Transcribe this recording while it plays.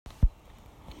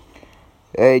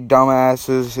Hey,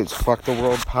 dumbasses, it's Fuck the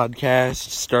World podcast,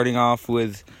 starting off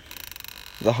with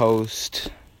the host,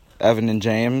 Evan and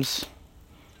James.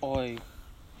 Oi.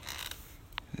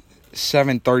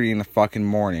 7:30 in the fucking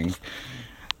morning,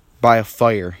 by a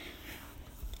fire.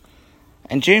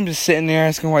 And James is sitting there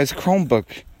asking why his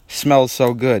Chromebook smells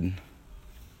so good.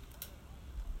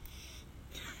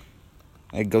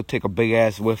 Hey, go take a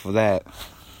big-ass whiff of that.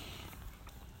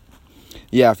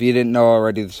 Yeah, if you didn't know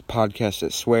already, this is a podcast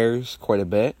that swears quite a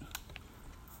bit.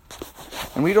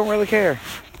 And we don't really care.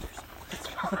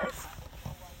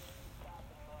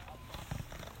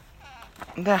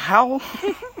 The hell?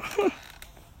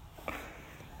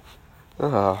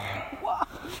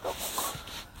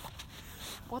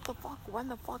 What the fuck? When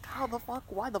the fuck? How the fuck?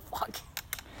 Why the fuck?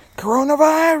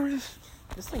 Coronavirus!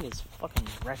 This thing is fucking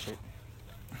wretched.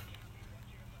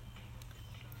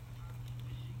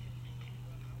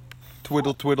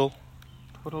 Twiddle, twiddle.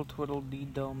 Twiddle, twiddle, dee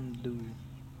dum doo.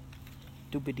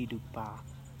 Doobity doo ba.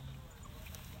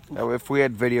 If we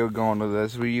had video going with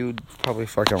this, you'd probably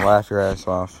fucking laugh your ass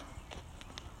off.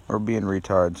 We're being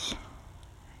retards.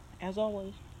 As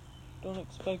always, don't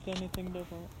expect anything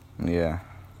different. Yeah.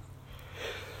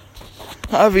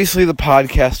 Obviously, the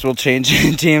podcast will change.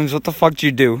 James, what the fuck did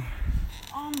you do?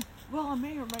 Well, I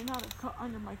may or may not have cut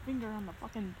under my finger on the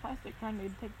fucking plastic trying to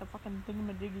take the fucking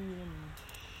thingamadiggy and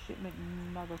shit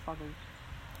motherfuckers.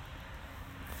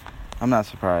 I'm not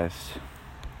surprised.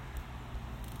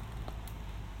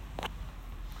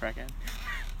 Crackhead.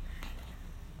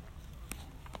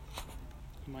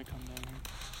 You might come down here.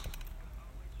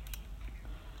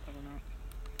 Probably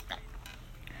not.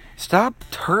 Stop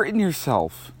hurting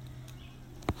yourself.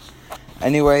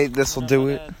 Anyway, this'll do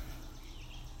it. Dad.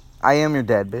 I am your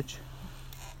dad, bitch.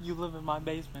 You live in my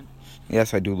basement.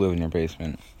 Yes, I do live in your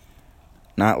basement.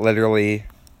 Not literally.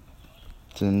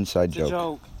 It's an inside It's a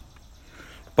joke.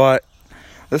 But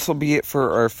this will be it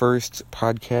for our first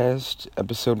podcast,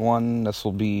 episode 1. This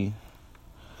will be...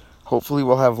 Hopefully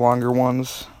we'll have longer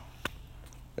ones.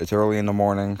 It's early in the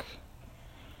morning.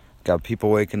 Got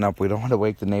people waking up. We don't want to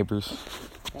wake the neighbors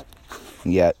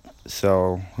yet.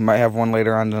 So, we might have one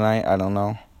later on tonight. I don't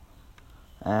know.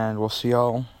 And we'll see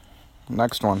y'all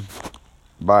next one.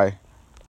 Bye.